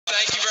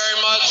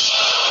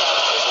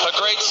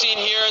scene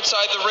here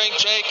inside the ring.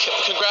 Jake,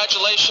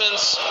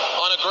 congratulations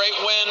on a great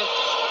win.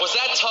 Was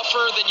that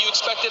tougher than you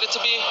expected it to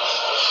be?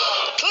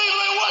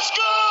 Cleveland, what's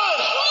good?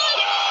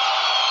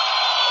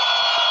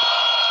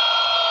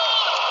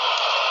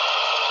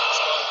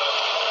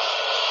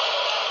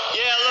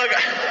 Yeah, look,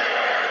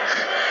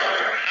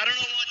 I don't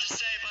know what to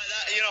say, but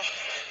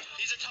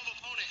he's a tough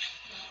opponent.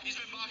 He's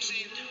been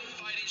boxing,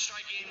 fighting,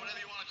 striking, whatever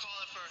you want to call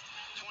it, for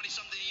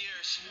 20-something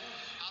years.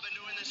 I've been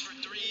doing this for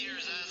 3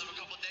 years as of a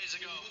couple days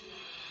ago.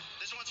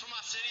 This one's for my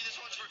city, this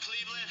one's for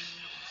Cleveland.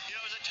 It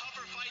was a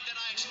tougher fight than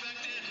I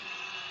expected.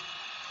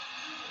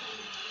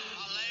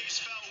 My legs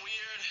felt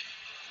weird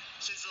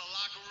since the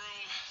locker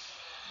room.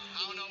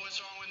 I don't know what's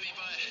wrong with me,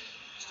 but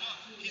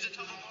he's a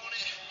tough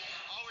opponent.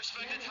 All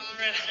respect to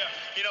Tyron.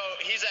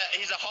 He's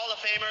a Hall of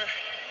Famer.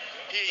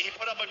 He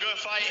put up a good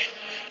fight.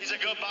 He's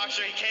a good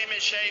boxer. He came in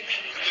shape.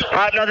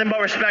 I have nothing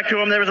but respect to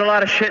him. There was a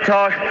lot of shit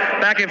talk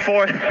back and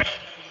forth.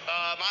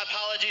 My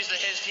apologies to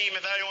his team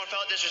if anyone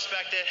felt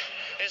disrespected.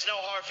 It's no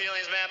hard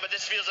feelings, man, but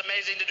this feels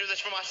amazing to do this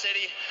for my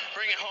city,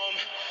 bring it home.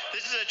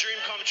 This is a dream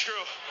come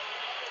true.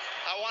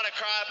 I want to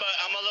cry, but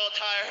I'm a little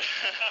tired.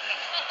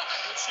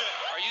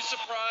 Are you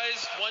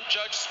surprised one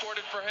judge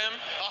scored it for him?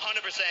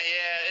 100%,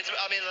 yeah.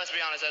 Let's be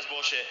honest, that's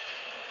bullshit.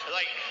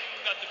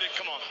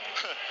 Come on.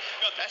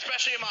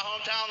 Especially in my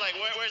hometown,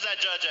 where's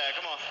that judge at?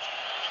 Come on.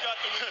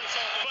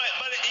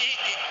 But he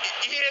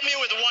hit me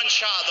with one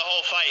shot the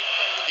whole fight.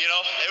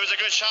 It was a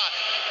good shot.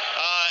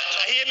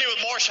 He hit me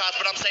with more shots,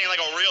 but I'm saying like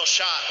a real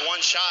shot,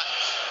 one shot.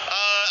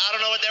 I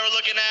don't know what they were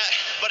looking at,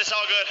 but it's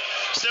all good.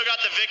 Still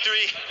got the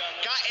victory.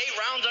 Got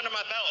 8 rounds under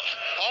my belt.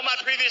 All my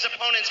previous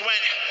opponents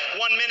went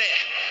 1 minute.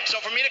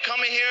 So for me to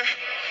come in here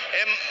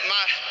in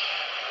my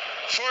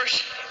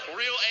first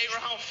real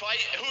 8-round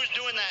fight, who's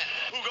doing that?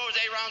 Who goes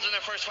 8 rounds in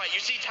their first fight?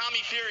 You see Tommy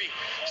Fury,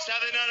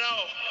 7-0.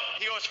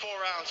 He goes 4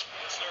 rounds.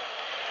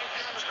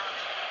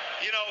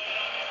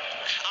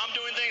 I'm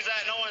doing things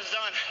that no one's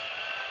done.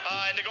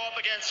 And to go up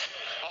against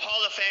a Hall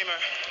of Famer,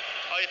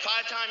 a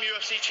 5-time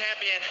UFC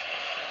champion,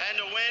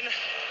 and to win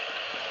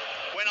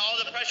when all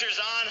the pressure's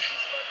on.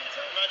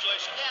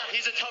 Congratulations.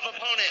 He's a tough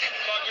opponent.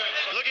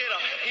 Look at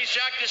him. He's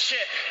jacked as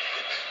shit.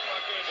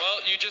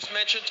 Well, you just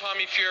mentioned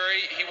Tommy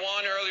Fury. He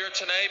won earlier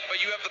tonight,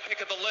 but you have the pick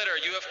of the litter.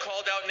 You have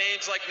called out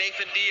names like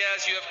Nathan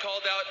Diaz. You have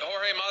called out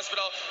Jorge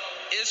Masvidal.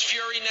 Is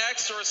Fury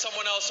next, or is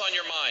someone else on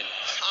your mind?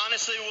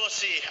 Honestly, we'll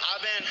see.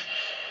 I've been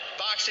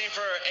boxing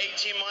for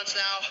 18 months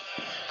now.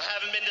 I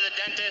haven't been to the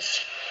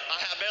dentist.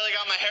 I barely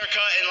got my hair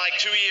cut in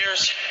 2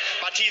 years.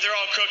 My teeth are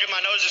all crooked.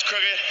 My nose is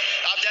crooked.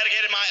 I've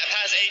dedicated my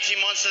past 18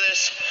 months to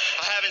this.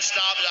 I haven't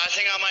stopped. I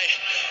think I might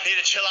need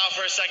to chill out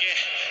for a second,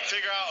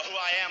 figure out who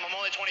I am. I'm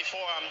only 24.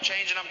 I'm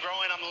changing. I'm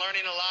growing. I'm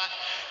learning a lot.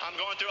 I'm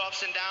going through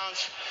ups and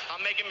downs. I'm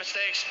making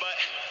mistakes, but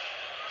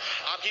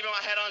I'm keeping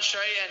my head on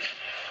straight, and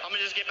I'm going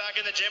to just get back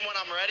in the gym when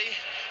I'm ready,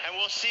 and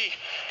we'll see.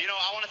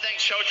 I want to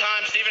thank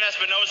Showtime, Steven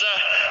Espinoza.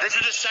 This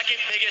is the second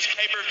biggest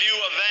pay-per-view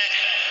event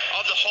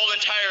of the whole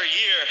entire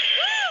year.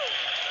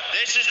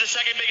 This is the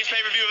second biggest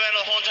pay-per-view event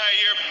of the whole entire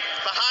year,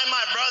 behind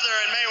my brother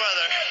and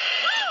Mayweather,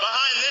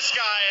 behind this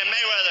guy and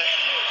Mayweather.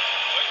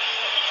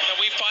 Can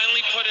we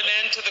finally put an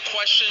end to the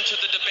question, to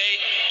the debate?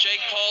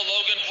 Jake Paul,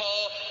 Logan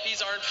Paul,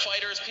 these aren't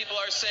fighters. People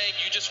are saying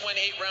you just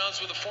went 8 rounds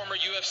with a former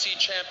UFC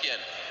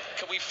champion.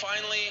 Can we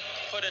finally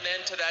put an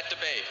end to that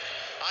debate?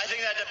 I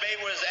think that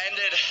debate was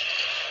ended,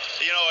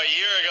 a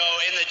year ago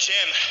in the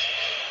gym,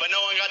 but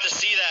no one got to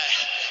see that.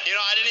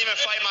 I didn't even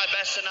fight my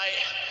best tonight.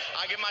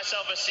 I give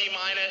myself a C-,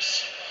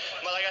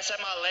 but like I said,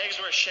 my legs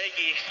were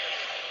shaky.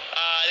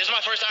 This is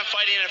my first time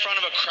fighting in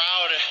front of a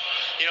crowd,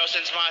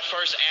 since my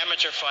first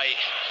amateur fight.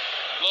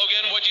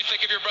 Logan, what do you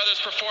think of your brother's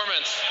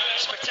performance?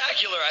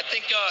 Spectacular. I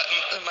think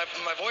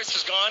my voice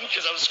is gone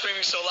because I was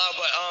screaming so loud,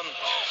 but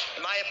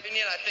in my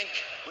opinion, I think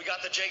we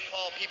got the Jake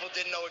Paul people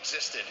didn't know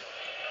existed.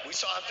 We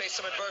saw him face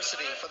some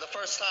adversity for the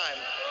first time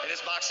in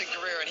his boxing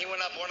career, and he went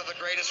up one of the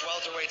greatest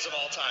welterweights of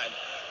all time.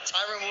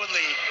 Tyron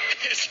Woodley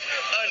is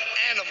an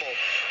animal,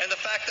 and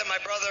the fact that my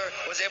brother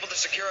was able to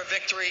secure a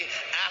victory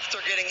after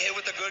getting hit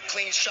with a good,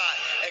 clean shot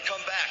and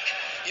come back.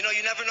 You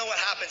never know what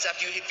happens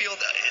after you feel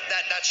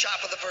that shot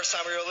for the first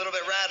time where you're a little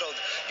bit rattled.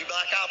 You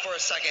black out for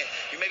a second.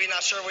 You're maybe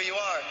not sure where you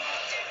are.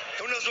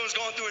 Who knows what was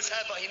going through his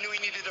head, but he knew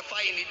he needed to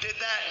fight, and he did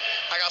that.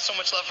 I got so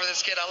much love for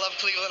this kid. I love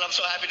Cleveland. I'm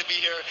so happy to be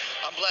here.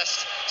 I'm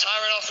blessed.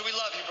 Tyron, also, we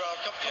love you, bro.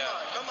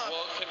 Come on.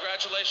 Well,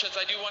 congratulations.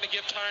 I do want to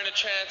give Tyron a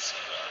chance.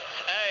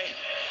 Hey,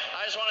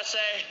 I just want to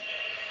say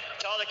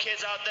to all the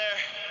kids out there,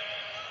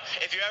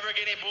 if you're ever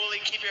getting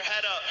bullied, keep your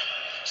head up.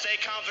 Stay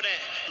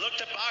confident. Look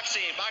to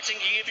boxing. Boxing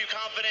can give you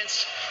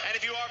confidence. And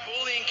if you are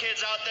bullying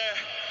kids out there,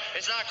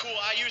 it's not cool.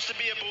 I used to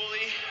be a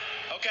bully,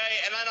 okay?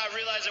 And then I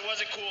realized it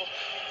wasn't cool.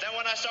 Then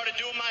when I started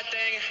doing my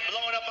thing,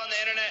 blowing up on the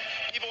internet,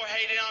 people were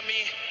hating on me,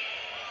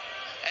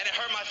 and it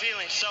hurt my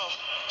feelings. So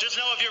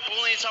just know if you're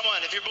bullying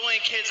someone, if you're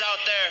bullying kids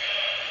out there,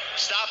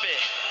 stop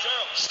it.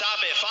 Stop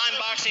it. Find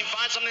boxing.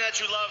 Find something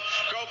that you love.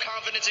 Grow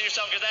confidence in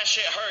yourself, because that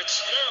shit hurts.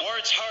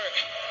 Words hurt.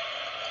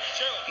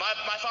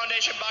 My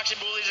foundation, Boxing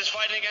Bullies, is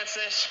fighting against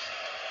this.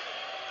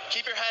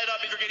 keep your head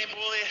up if you're getting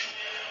bullied.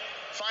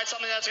 Find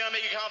something that's going to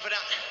make you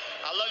confident.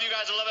 I love you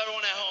guys. I love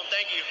everyone at home.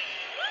 Thank you.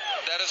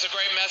 That is a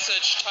great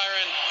message,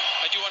 Tyron.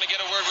 I do want to get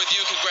a word with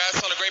you.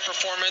 Congrats on a great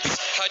performance.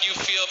 How do you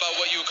feel about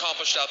what you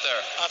accomplished out there?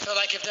 I feel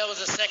like if that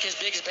was the second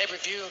biggest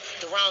pay-per-view,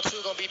 the round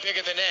 2 going to be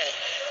bigger than that.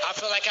 I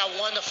feel like I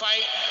won the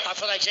fight. I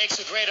feel like Jake's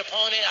a great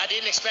opponent. I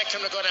didn't expect him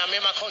to go down. Me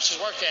and my coaches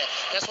worked that.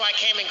 That's why I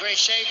came in great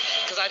shape,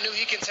 because I knew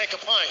he can take a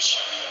punch.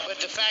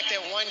 But the fact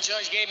that one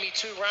judge gave me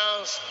 2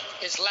 rounds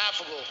is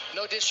laughable.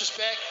 No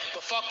disrespect,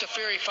 but fuck the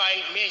Fury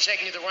fight. Me and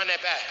Jake need to run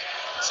that back.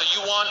 So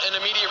you want an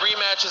immediate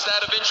rematch? Is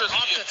that of interest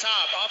to you?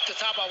 Off the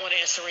top, I want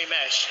an instant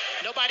rematch.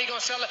 Nobody gonna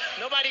sell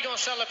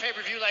a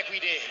pay-per-view like we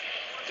did.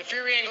 The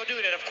Fury ain't gonna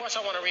do that. Of course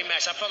I want a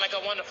rematch. I felt like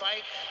I won the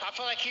fight. I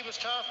felt like he was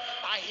tough.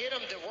 I hit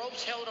him, the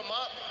ropes held him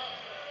up.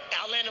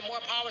 I landed more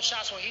power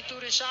shots. When he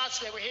threw the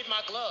shots, they were hitting my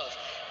glove.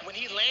 When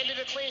he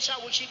landed a clean shot,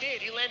 which he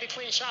did, he landed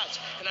clean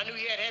shots. And I knew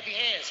he had heavy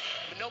hands.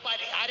 But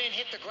I didn't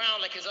hit the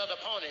ground like his other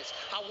opponents.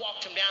 I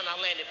walked him down and I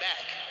landed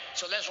back.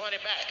 So let's run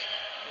it back.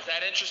 Does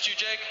that interest you,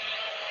 Jake?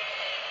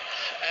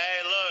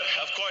 Hey, look,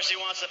 of course he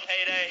wants the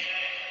payday.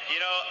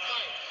 You know,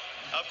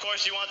 of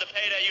course you want the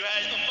payday. You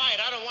had the fight.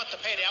 I don't want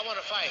the payday. I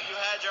want to fight. You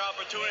had your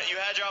opportunity. You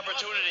had your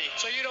opportunity.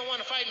 So you don't want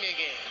to fight me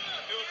again?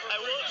 I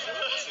will.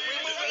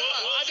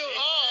 I do.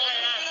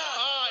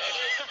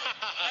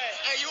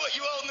 Hey, you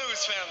old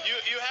news, fam.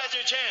 You had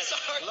your chance.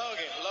 Sorry.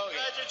 Logan. You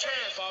had your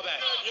chance. Fall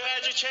back. You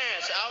had your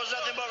chance. I was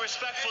nothing but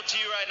respectful to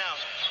you right now.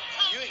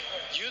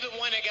 You the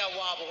one that got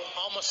wobbled,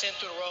 almost sent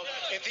through the rope.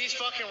 If these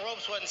fucking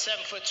ropes wasn't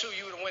 7'2",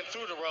 you would have went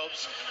through the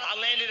ropes. I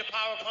landed the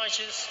power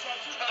punches.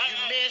 You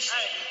missed.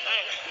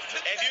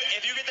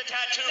 If you get the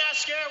tattoo, I'm not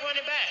scared of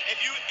running back.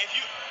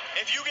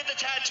 If you get the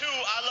tattoo,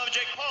 I love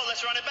Jake Paul.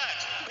 Let's run it back.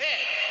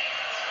 Bet.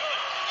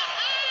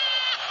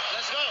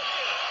 Let's go.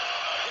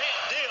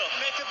 Deal.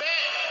 Make the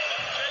bet.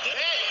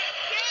 Bet.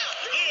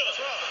 Deal.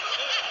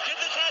 Get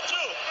the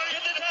tattoo.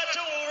 Get the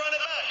tattoo. We'll run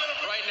it back.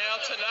 Right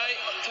now,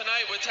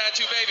 tonight with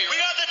Tattoo Baby. We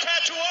got the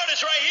tattoo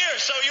artist right here,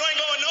 so you ain't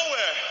going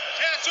nowhere.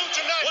 Tattoo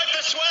tonight. Wipe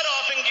the sweat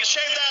off and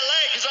shave that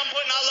leg, because I'm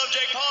putting I love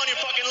Jake Paul on your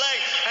fucking leg,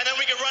 and then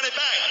we can run it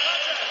back.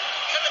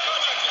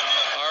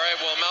 All right,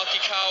 well,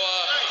 Malky Kawa,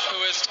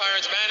 who is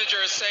Tyron's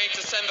manager, is saying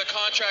to send the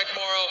contract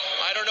tomorrow.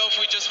 I don't know if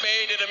we just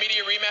made an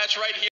immediate rematch right here.